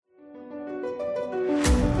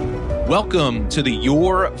Welcome to the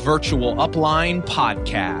Your Virtual Upline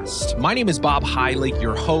podcast. My name is Bob Heilig,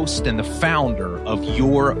 your host and the founder of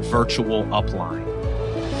Your Virtual Upline.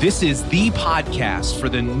 This is the podcast for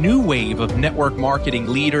the new wave of network marketing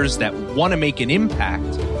leaders that want to make an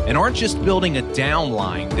impact and aren't just building a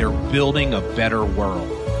downline, they're building a better world.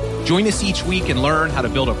 Join us each week and learn how to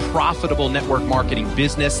build a profitable network marketing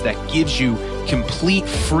business that gives you complete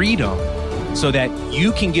freedom so that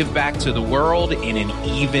you can give back to the world in an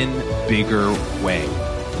even bigger way.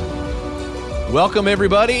 Welcome,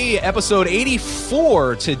 everybody. Episode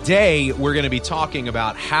 84. Today, we're going to be talking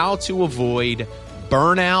about how to avoid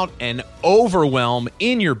burnout and overwhelm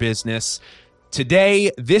in your business.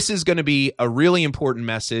 Today, this is going to be a really important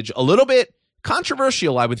message, a little bit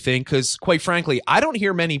controversial, I would think, because quite frankly, I don't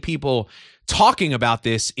hear many people talking about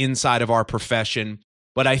this inside of our profession.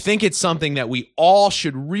 But I think it's something that we all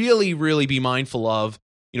should really, really be mindful of.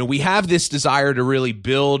 You know, we have this desire to really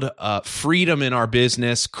build freedom in our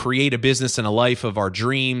business, create a business and a life of our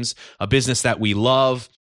dreams, a business that we love.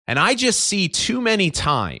 And I just see too many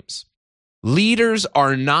times leaders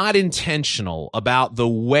are not intentional about the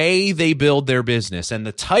way they build their business and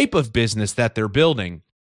the type of business that they're building.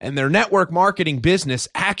 And their network marketing business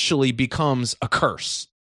actually becomes a curse.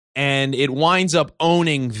 And it winds up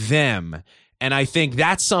owning them. And I think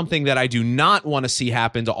that's something that I do not want to see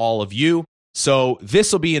happen to all of you. So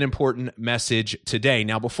this will be an important message today.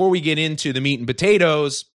 Now, before we get into the meat and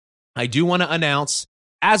potatoes, I do want to announce,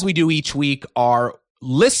 as we do each week, our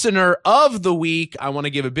listener of the week. I want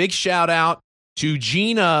to give a big shout out to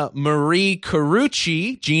Gina Marie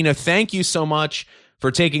Carucci. Gina, thank you so much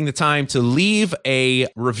for taking the time to leave a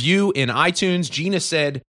review in iTunes. Gina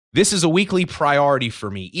said, "This is a weekly priority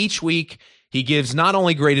for me. Each week, he gives not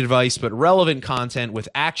only great advice, but relevant content with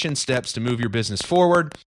action steps to move your business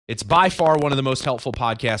forward. It's by far one of the most helpful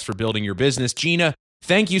podcasts for building your business." Gina,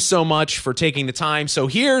 thank you so much for taking the time. So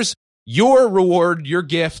here's your reward, your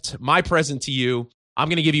gift, my present to you. I'm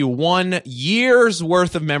going to give you 1 year's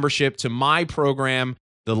worth of membership to my program,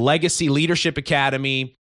 the Legacy Leadership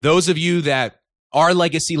Academy. Those of you that are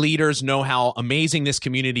legacy leaders know how amazing this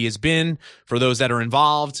community has been for those that are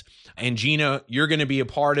involved. And Gina, you're going to be a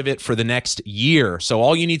part of it for the next year. So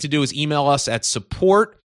all you need to do is email us at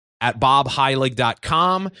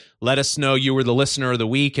support@bobheilig.com. Let us know you were the listener of the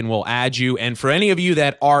week and we'll add you. And for any of you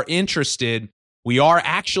that are interested, we are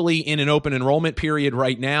actually in an open enrollment period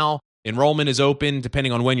right now. Enrollment is open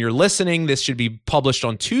depending on when you're listening. This should be published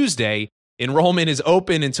on Tuesday. Enrollment is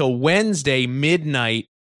open until Wednesday, midnight,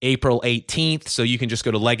 April 18th. So you can just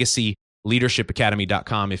go to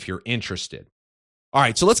legacyleadershipacademy.com if you're interested. All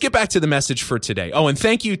right, so let's get back to the message for today. Oh, and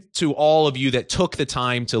thank you to all of you that took the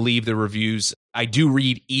time to leave the reviews. I do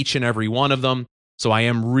read each and every one of them, so I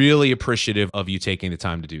am really appreciative of you taking the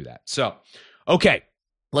time to do that. So, okay,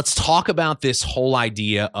 let's talk about this whole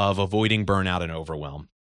idea of avoiding burnout and overwhelm.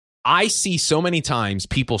 I see so many times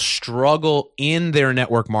people struggle in their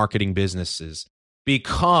network marketing businesses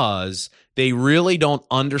because they really don't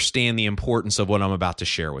understand the importance of what I'm about to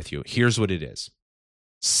share with you. Here's what it is.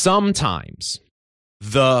 Sometimes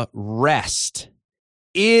the rest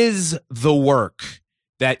is the work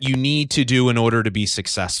that you need to do in order to be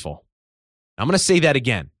successful. I'm going to say that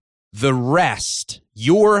again. The rest,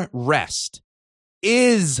 your rest,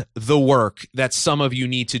 is the work that some of you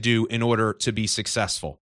need to do in order to be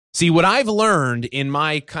successful. See, what I've learned in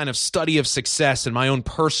my kind of study of success and my own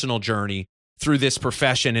personal journey through this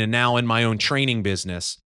profession and now in my own training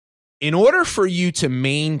business, in order for you to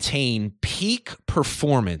maintain peak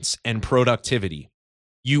performance and productivity,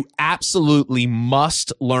 you absolutely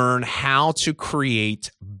must learn how to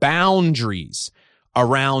create boundaries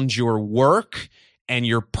around your work and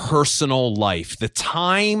your personal life, the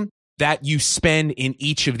time that you spend in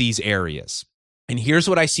each of these areas. And here's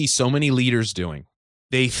what I see so many leaders doing.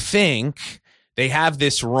 They think they have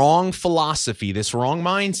this wrong philosophy, this wrong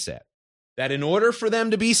mindset, that in order for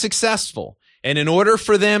them to be successful and in order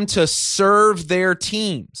for them to serve their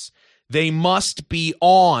teams, they must be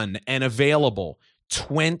on and available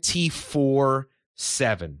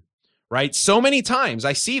 24/7, right? So many times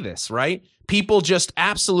I see this, right? People just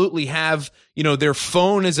absolutely have, their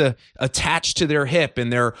phone is attached to their hip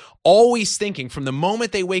and they're always thinking from the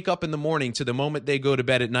moment they wake up in the morning to the moment they go to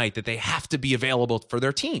bed at night that they have to be available for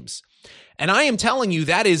their teams. And I am telling you,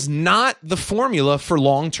 that is not the formula for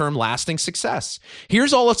long-term lasting success.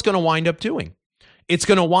 Here's all it's going to wind up doing. It's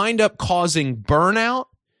going to wind up causing burnout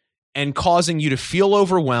and causing you to feel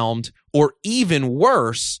overwhelmed, or even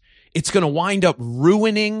worse, it's going to wind up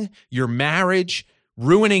ruining your marriage,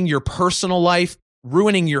 ruining your personal life,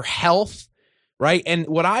 ruining your health, right? And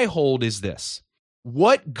what I hold is this: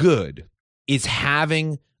 what good is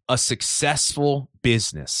having a successful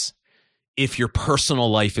business if your personal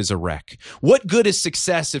life is a wreck? What good is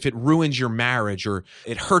success if it ruins your marriage or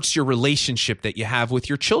it hurts your relationship that you have with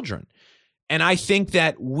your children? And I think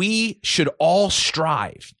that we should all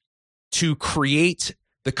strive to create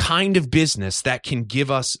the kind of business that can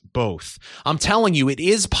give us both. I'm telling you, it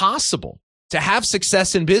is possible to have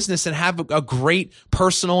success in business and have a great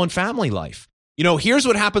personal and family life. Here's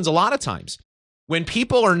what happens a lot of times. When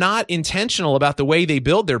people are not intentional about the way they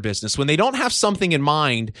build their business, when they don't have something in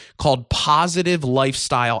mind called positive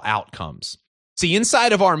lifestyle outcomes. See,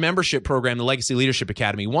 inside of our membership program, the Legacy Leadership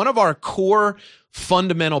Academy, one of our core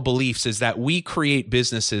fundamental beliefs is that we create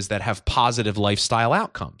businesses that have positive lifestyle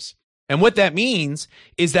outcomes. And what that means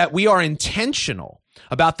is that we are intentional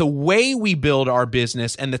about the way we build our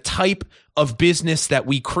business and the type of business that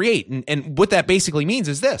we create. And what that basically means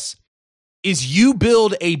is this, is you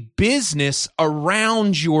build a business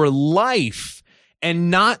around your life and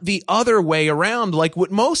not the other way around like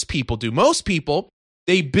what most people do. Most people,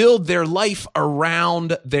 they build their life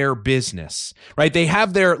around their business, right? They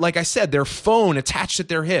have like I said, their phone attached at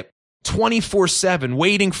their hip 24/7,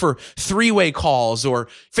 waiting for three-way calls or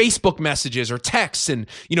Facebook messages or texts. And,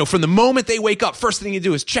 from the moment they wake up, first thing they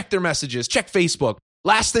do is check their messages, check Facebook.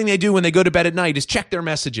 Last thing they do when they go to bed at night is check their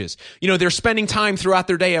messages. They're spending time throughout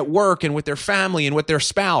their day at work and with their family and with their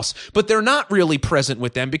spouse, but they're not really present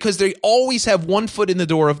with them because they always have one foot in the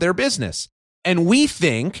door of their business. And we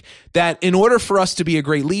think that in order for us to be a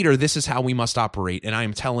great leader, this is how we must operate. And I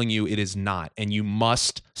am telling you, it is not. And you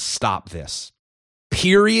must stop this.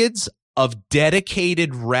 Periods of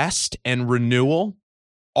dedicated rest and renewal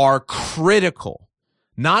are critical,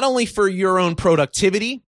 not only for your own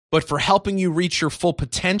productivity, but for helping you reach your full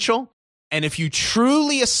potential. And if you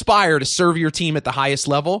truly aspire to serve your team at the highest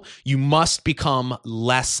level, you must become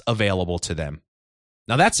less available to them.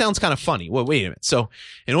 Now, that sounds kind of funny. Well, wait a minute. So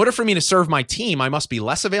in order for me to serve my team, I must be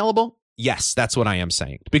less available? Yes, that's what I am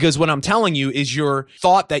saying. Because what I'm telling you is your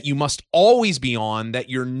thought that you must always be on, that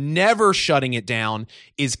you're never shutting it down,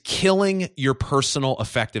 is killing your personal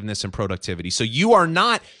effectiveness and productivity. So you are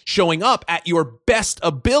not showing up at your best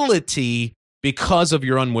ability because of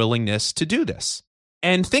your unwillingness to do this.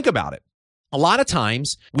 And think about it. A lot of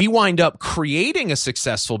times we wind up creating a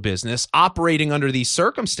successful business, operating under these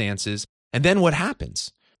circumstances, and then what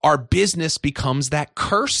happens? Our business becomes that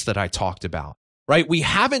curse that I talked about, right? We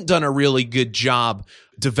haven't done a really good job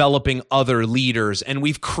developing other leaders, and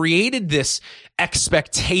we've created this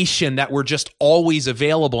expectation that we're just always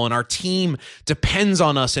available and our team depends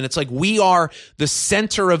on us. And it's like we are the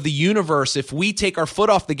center of the universe. If we take our foot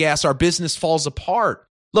off the gas, our business falls apart.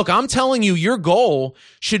 Look, I'm telling you, your goal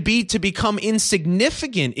should be to become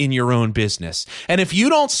insignificant in your own business. And if you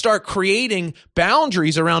don't start creating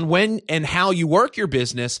boundaries around when and how you work your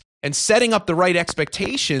business and setting up the right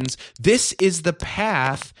expectations, this is the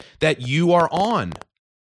path that you are on.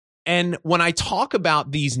 And when I talk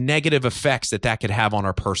about these negative effects that could have on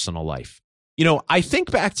our personal life, I think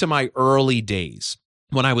back to my early days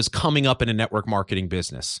when I was coming up in a network marketing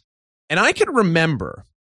business. And I can remember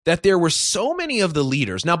that there were so many of the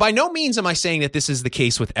leaders. Now, by no means am I saying that this is the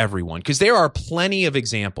case with everyone, because there are plenty of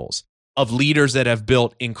examples of leaders that have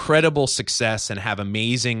built incredible success and have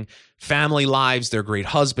amazing family lives. They're great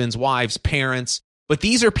husbands, wives, parents. But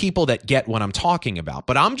these are people that get what I'm talking about.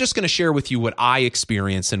 But I'm just going to share with you what I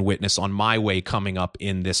experienced and witnessed on my way coming up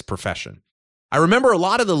in this profession. I remember a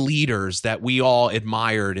lot of the leaders that we all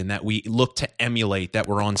admired and that we looked to emulate that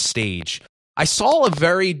were on stage. I saw a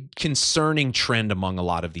very concerning trend among a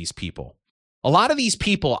lot of these people. A lot of these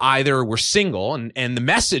people either were single, and the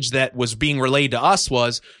message that was being relayed to us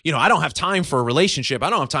was, I don't have time for a relationship. I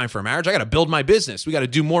don't have time for a marriage. I got to build my business. We got to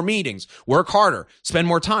do more meetings, work harder, spend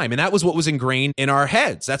more time. And that was what was ingrained in our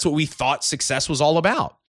heads. That's what we thought success was all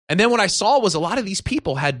about. And then what I saw was a lot of these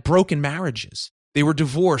people had broken marriages. They were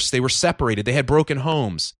divorced. They were separated. They had broken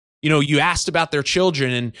homes. You asked about their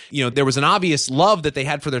children and, there was an obvious love that they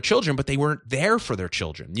had for their children, but they weren't there for their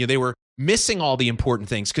children. They were missing all the important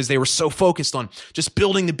things because they were so focused on just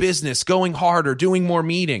building the business, going harder, doing more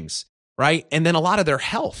meetings, right? And then a lot of their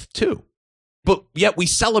health too. But yet we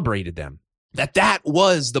celebrated them. That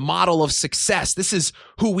was the model of success. This is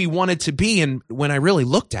who we wanted to be. And when I really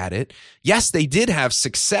looked at it, yes, they did have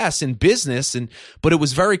success in business, but it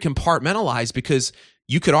was very compartmentalized because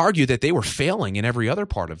you could argue that they were failing in every other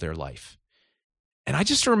part of their life. And I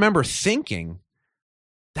just remember thinking,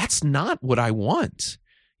 that's not what I want.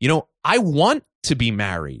 I want to be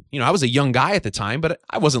married. I was a young guy at the time, but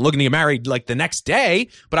I wasn't looking to get married like the next day.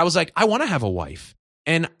 But I was like, I want to have a wife.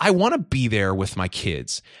 And I want to be there with my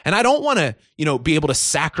kids. And I don't want to, be able to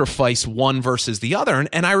sacrifice one versus the other.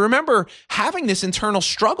 And I remember having this internal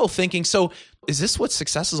struggle thinking, so is this what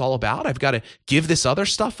success is all about? I've got to give this other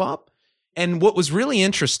stuff up. And what was really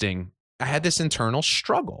interesting, I had this internal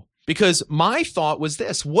struggle because my thought was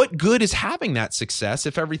this: what good is having that success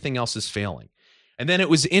if everything else is failing? And then it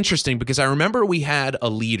was interesting because I remember we had a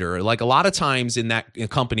leader, like a lot of times in that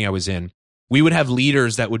company I was in, we would have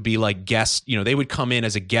leaders that would be like guest, they would come in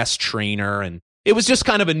as a guest trainer, and it was just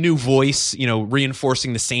kind of a new voice,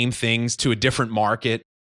 reinforcing the same things to a different market.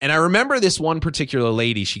 And I remember this one particular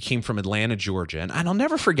lady, she came from Atlanta, Georgia, and I'll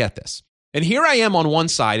never forget this. And here I am on one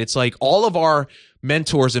side, it's like all of our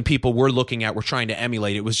mentors and people we're looking at, we're trying to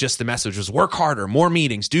emulate. It was just the message was work harder, more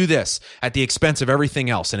meetings, do this at the expense of everything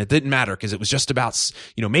else. And it didn't matter because it was just about,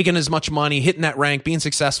 making as much money, hitting that rank, being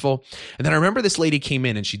successful. And then I remember this lady came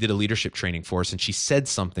in and she did a leadership training for us. And she said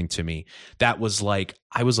something to me that was like,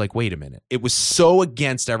 I was like, wait a minute. It was so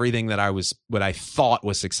against everything what I thought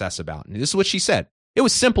was success about. And this is what she said. It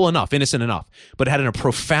was simple enough, innocent enough, but it had a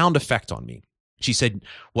profound effect on me. She said,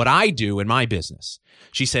 what I do in my business,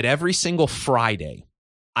 she said, every single Friday,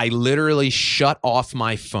 I literally shut off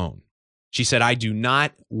my phone. She said, I do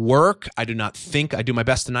not work. I do not think. I do my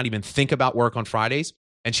best to not even think about work on Fridays.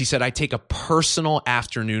 And she said, I take a personal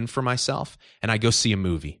afternoon for myself and I go see a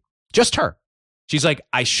movie. Just her. She's like,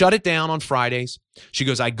 I shut it down on Fridays. She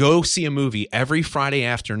goes, I go see a movie every Friday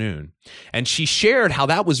afternoon. And she shared how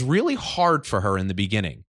that was really hard for her in the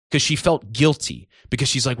beginning, because she felt guilty because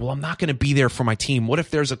she's like, well, I'm not going to be there for my team. What if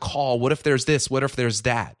there's a call? What if there's this? What if there's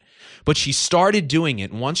that? But she started doing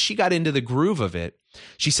it. And once she got into the groove of it,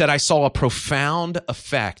 she said, I saw a profound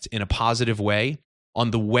effect in a positive way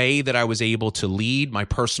on the way that I was able to lead my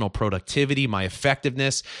personal productivity, my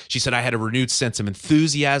effectiveness. She said, I had a renewed sense of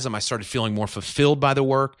enthusiasm. I started feeling more fulfilled by the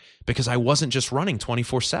work because I wasn't just running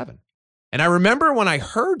 24/7. And I remember when I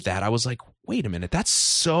heard that, I was like, wait a minute, that's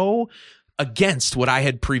so against what I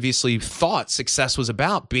had previously thought success was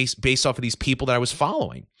about based off of these people that I was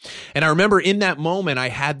following. And I remember in that moment, I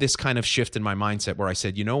had this kind of shift in my mindset where I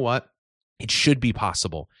said, you know what? It should be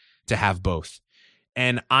possible to have both.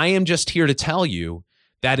 And I am just here to tell you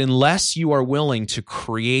that unless you are willing to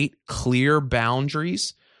create clear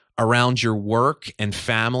boundaries around your work and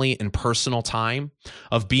family and personal time,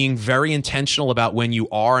 of being very intentional about when you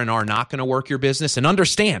are and are not going to work your business, and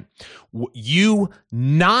understand you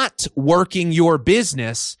not working your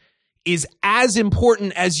business is as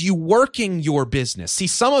important as you working your business. See,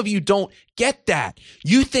 some of you don't get that.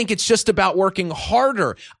 You think it's just about working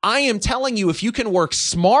harder. I am telling you, if you can work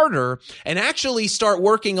smarter and actually start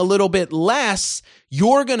working a little bit less,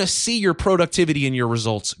 you're going to see your productivity and your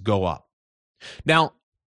results go up. Now,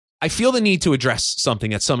 I feel the need to address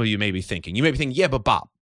something that some of you may be thinking. You may be thinking, yeah, but Bob,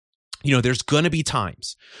 there's going to be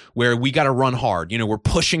times where we got to run hard. We're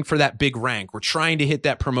pushing for that big rank. We're trying to hit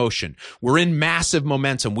that promotion. We're in massive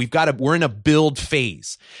momentum. We're in a build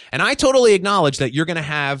phase. And I totally acknowledge that you're going to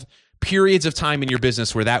have periods of time in your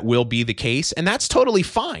business where that will be the case. And that's totally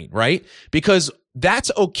fine, right? Because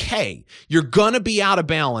that's okay. You're going to be out of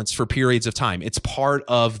balance for periods of time. It's part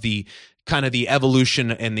of the kind of the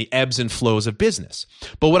evolution and the ebbs and flows of business.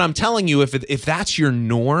 But what I'm telling you, if that's your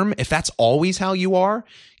norm, if that's always how you are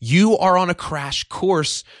on a crash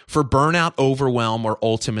course for burnout, overwhelm, or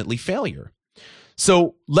ultimately failure.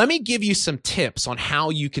 So let me give you some tips on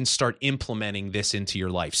how you can start implementing this into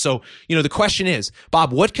your life. So, the question is,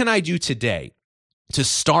 Bob, what can I do today to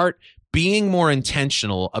start being more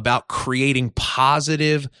intentional about creating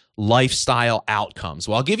positive lifestyle outcomes?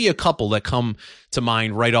 Well, I'll give you a couple that come to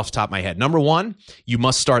mind right off the top of my head. Number one, you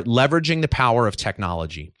must start leveraging the power of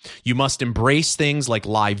technology. You must embrace things like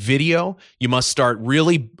live video. You must start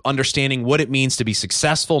really understanding what it means to be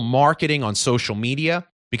successful marketing on social media,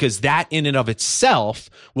 because that in and of itself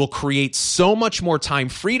will create so much more time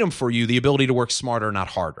freedom for you, the ability to work smarter, not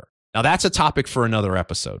harder. Now, that's a topic for another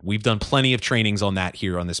episode. We've done plenty of trainings on that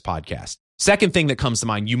here on this podcast. Second thing that comes to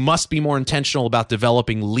mind, you must be more intentional about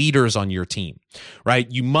developing leaders on your team, right?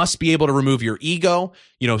 You must be able to remove your ego.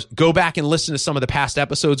 Go back and listen to some of the past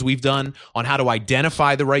episodes we've done on how to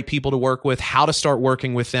identify the right people to work with, how to start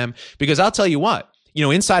working with them. Because I'll tell you what,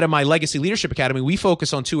 inside of my Legacy Leadership Academy, we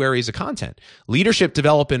focus on two areas of content: leadership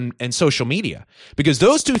development and social media. Because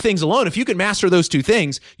those two things alone, if you can master those two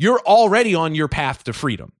things, you're already on your path to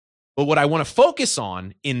freedom. But what I want to focus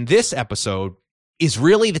on in this episode is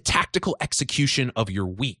really the tactical execution of your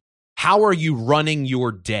week. How are you running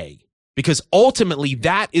your day? Because ultimately,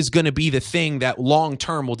 that is going to be the thing that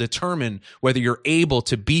long-term will determine whether you're able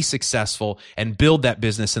to be successful and build that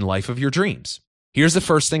business and life of your dreams. Here's the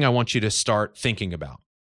first thing I want you to start thinking about.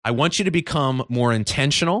 I want you to become more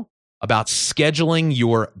intentional about scheduling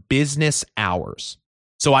your business hours.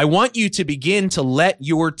 So I want you to begin to let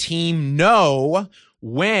your team know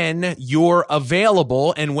when you're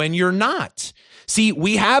available and when you're not. See,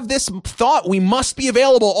 we have this thought we must be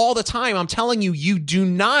available all the time. I'm telling you, you do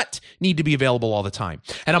not need to be available all the time.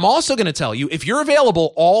 And I'm also going to tell you, if you're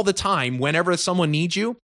available all the time, whenever someone needs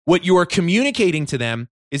you, what you are communicating to them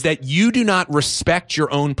is that you do not respect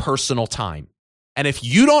your own personal time. And if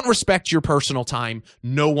you don't respect your personal time,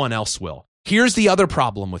 no one else will. Here's the other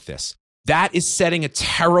problem with this. That is setting a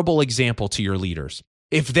terrible example to your leaders.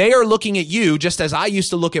 If they are looking at you, just as I used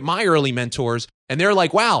to look at my early mentors, and they're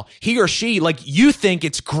like, wow, he or she, like, you think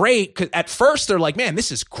it's great. 'Cause at first, they're like, man,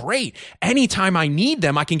 this is great. Anytime I need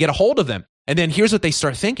them, I can get a hold of them. And then here's what they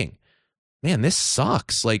start thinking. Man, this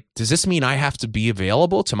sucks. Like, does this mean I have to be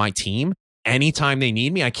available to my team anytime they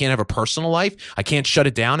need me? I can't have a personal life. I can't shut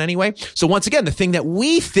it down anyway. So once again, the thing that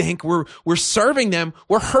we think we're serving them,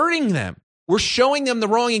 we're hurting them. We're showing them the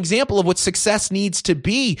wrong example of what success needs to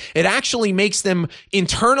be. It actually makes them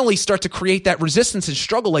internally start to create that resistance and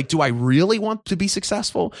struggle. Like, do I really want to be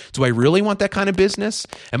successful? Do I really want that kind of business?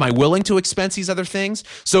 Am I willing to expense these other things?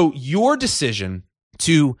 So your decision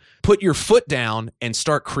to put your foot down and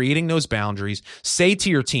start creating those boundaries, say to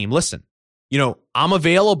your team, listen, I'm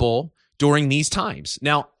available during these times.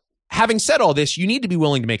 Now, having said all this, you need to be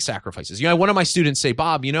willing to make sacrifices. One of my students say,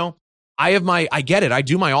 Bob, I get it. I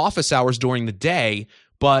do my office hours during the day,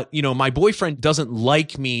 but my boyfriend doesn't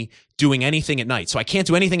like me doing anything at night. So I can't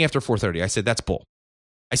do anything after 4:30. I said, that's bull.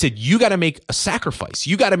 I said, you got to make a sacrifice.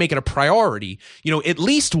 You got to make it a priority. At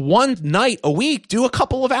least one night a week, do a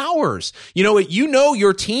couple of hours.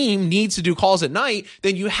 Your team needs to do calls at night,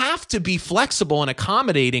 then you have to be flexible and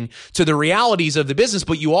accommodating to the realities of the business.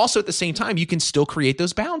 But you also, at the same time, you can still create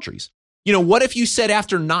those boundaries. What if you said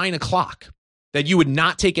after 9 o'clock that you would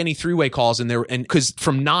not take any three-way calls and because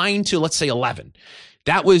from 9 to, let's say, 11,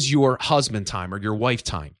 that was your husband time or your wife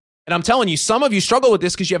time. And I'm telling you, some of you struggle with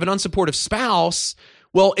this because you have an unsupportive spouse.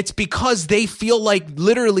 Well, it's because they feel like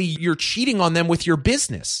literally you're cheating on them with your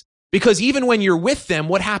business. Because even when you're with them,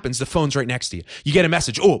 what happens? The phone's right next to you. You get a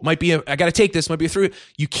message. Oh, I got to take this. Might be a three.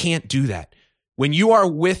 You can't do that. When you are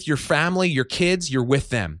with your family, your kids, you're with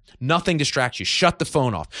them. Nothing distracts you. Shut the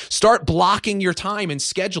phone off. Start blocking your time and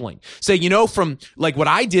scheduling. Say, from like what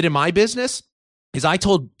I did in my business is I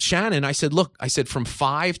told Shannon, I said, look, from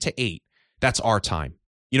 5 to 8, that's our time.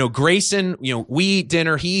 Grayson, we eat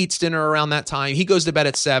dinner. He eats dinner around that time. He goes to bed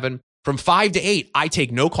at 7. From 5 to 8, I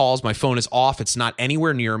take no calls. My phone is off. It's not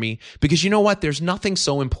anywhere near me because you know what? There's nothing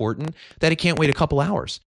so important that it can't wait a couple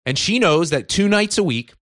hours. And she knows that 2 nights a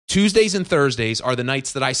week, Tuesdays and Thursdays, are the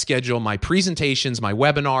nights that I schedule my presentations, my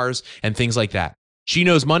webinars, and things like that. She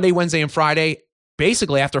knows Monday, Wednesday, and Friday,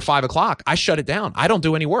 basically after 5 o'clock, I shut it down. I don't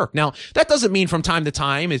do any work. Now, that doesn't mean from time to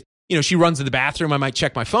time, she runs to the bathroom, I might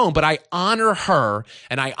check my phone, but I honor her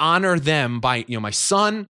and I honor them by, my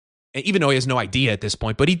son, even though he has no idea at this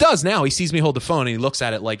point, but he does now. He sees me hold the phone and he looks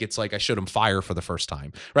at it like it's like I showed him fire for the first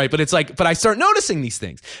time, right? But it's like, but I start noticing these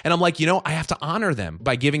things and I'm like, I have to honor them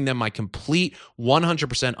by giving them my complete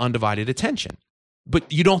 100% undivided attention. But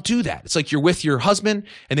you don't do that. It's like you're with your husband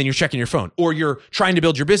and then you're checking your phone, or you're trying to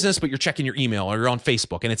build your business, but you're checking your email or you're on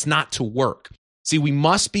Facebook and it's not to work. See, we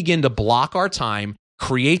must begin to block our time,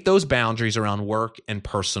 create those boundaries around work and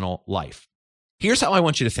personal life. Here's how I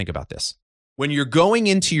want you to think about this. When you're going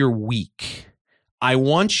into your week, I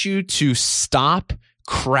want you to stop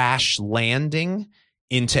crash landing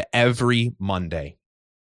into every Monday,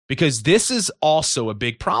 because this is also a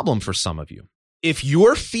big problem for some of you. If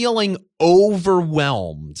you're feeling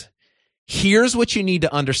overwhelmed, here's what you need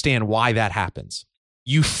to understand why that happens.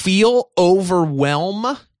 You feel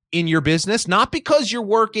overwhelm in your business, not because you're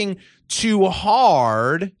working too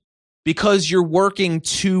hard, because you're working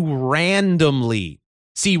too randomly.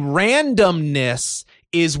 See, randomness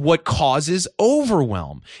is what causes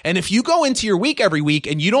overwhelm. And if you go into your week every week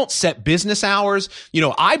and you don't set business hours,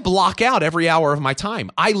 I block out every hour of my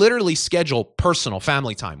time. I literally schedule personal,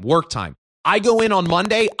 family time, work time. I go in on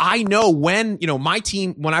Monday. I know when, my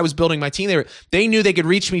team, when I was building my team, they knew they could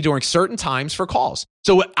reach me during certain times for calls.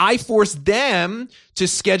 So I forced them to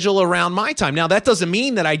schedule around my time. Now, that doesn't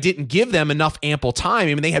mean that I didn't give them enough ample time.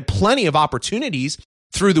 I mean, they had plenty of opportunities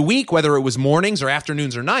through the week, whether it was mornings or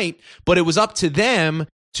afternoons or night, but it was up to them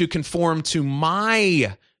to conform to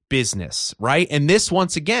my business, right? And this,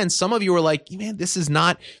 once again, some of you are like, man, this is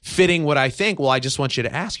not fitting what I think. Well, I just want you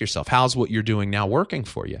to ask yourself, how's what you're doing now working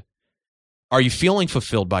for you? Are you feeling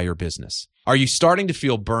fulfilled by your business? Are you starting to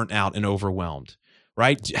feel burnt out and overwhelmed?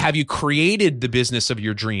 right? Have you created the business of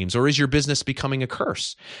your dreams, or is your business becoming a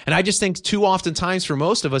curse? And I just think too oftentimes for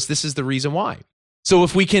most of us, this is the reason why. So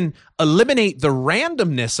if we can eliminate the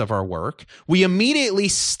randomness of our work, we immediately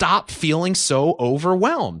stop feeling so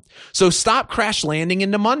overwhelmed. So stop crash landing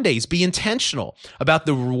into Mondays. Be intentional about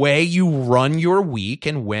the way you run your week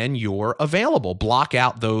and when you're available. Block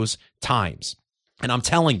out those times. And I'm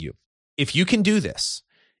telling you, if you can do this,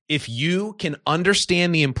 if you can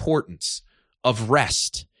understand the importance of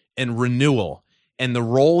rest and renewal and the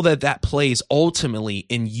role that that plays ultimately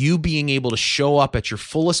in you being able to show up at your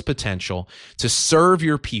fullest potential to serve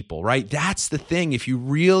your people, right? That's the thing. If you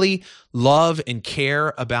really love and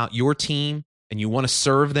care about your team and you want to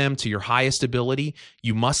serve them to your highest ability,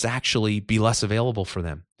 you must actually be less available for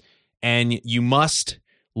them. And you must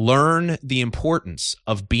learn the importance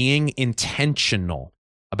of being intentional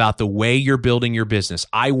about the way you're building your business.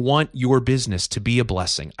 I want your business to be a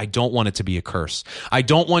blessing. I don't want it to be a curse. I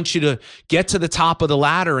don't want you to get to the top of the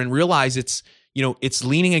ladder and realize it's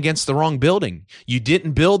leaning against the wrong building. You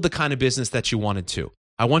didn't build the kind of business that you wanted to.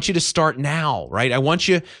 I want you to start now, right? I want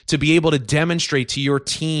you to be able to demonstrate to your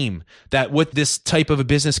team that what this type of a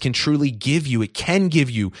business can truly give you. It can give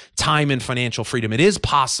you time and financial freedom. It is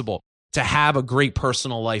possible to have a great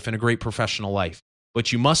personal life and a great professional life,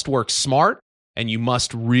 but you must work smart. And you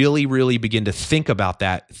must really, really begin to think about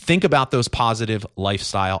that. Think about those positive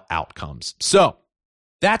lifestyle outcomes. So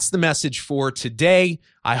that's the message for today.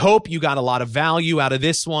 I hope you got a lot of value out of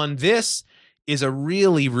this one. This is a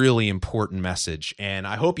really, really important message, and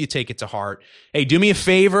I hope you take it to heart. Hey, do me a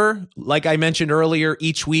favor. Like I mentioned earlier,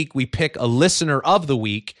 each week we pick a listener of the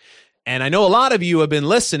week. And I know a lot of you have been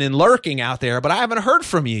listening, lurking out there, but I haven't heard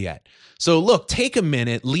from you yet. So look, take a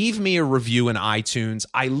minute, leave me a review in iTunes.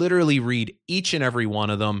 I literally read each and every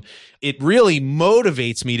one of them. It really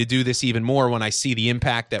motivates me to do this even more when I see the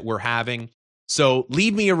impact that we're having. So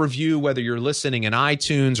leave me a review, whether you're listening in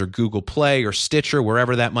iTunes or Google Play or Stitcher,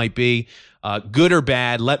 wherever that might be. Good or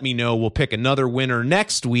bad, let me know. We'll pick another winner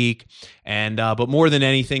next week. And but more than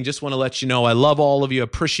anything, just want to let you know I love all of you.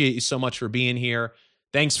 Appreciate you so much for being here.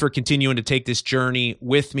 Thanks for continuing to take this journey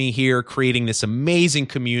with me here, creating this amazing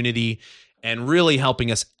community and really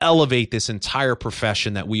helping us elevate this entire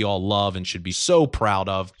profession that we all love and should be so proud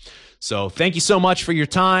of. So thank you so much for your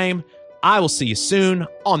time. I will see you soon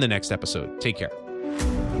on the next episode. Take care.